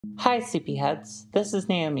Hi Sleepyheads, this is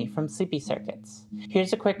Naomi from Sleepy Circuits.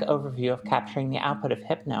 Here's a quick overview of capturing the output of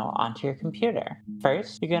Hypno onto your computer.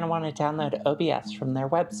 First, you're going to want to download OBS from their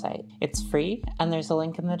website. It's free and there's a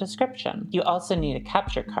link in the description. You also need a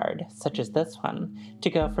capture card, such as this one, to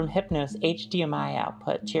go from Hypno's HDMI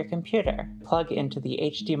output to your computer. Plug into the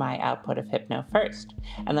HDMI output of Hypno first,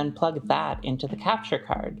 and then plug that into the capture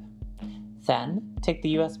card. Then, take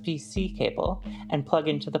the USB-C cable and plug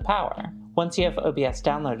into the power. Once you have OBS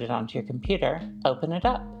downloaded onto your computer, open it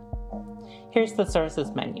up. Here's the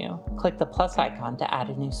Sources menu. Click the plus icon to add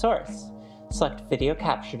a new source. Select Video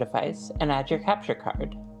Capture Device and add your capture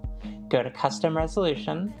card. Go to Custom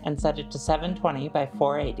Resolution and set it to 720 by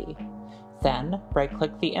 480. Then,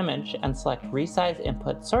 right-click the image and select Resize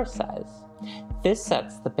Input Source Size. This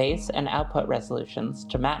sets the base and output resolutions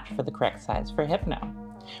to match for the correct size for Hypno.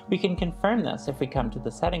 We can confirm this if we come to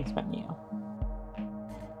the Settings menu.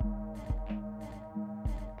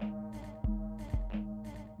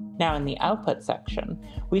 Now in the Output section,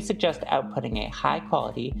 we suggest outputting a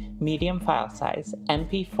high-quality, medium file size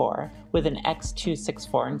MP4 with an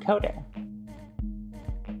X264 encoder.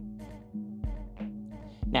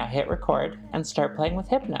 Now hit record and start playing with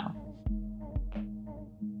Hypno.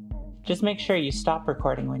 Just make sure you stop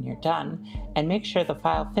recording when you're done, and make sure the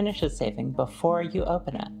file finishes saving before you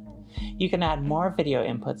open it. You can add more video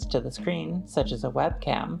inputs to the screen, such as a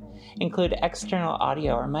webcam, include external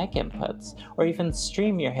audio or mic inputs, or even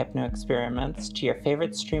stream your Hypno experiments to your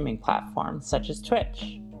favorite streaming platform, such as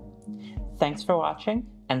Twitch. Thanks for watching,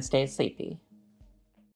 and stay sleepy.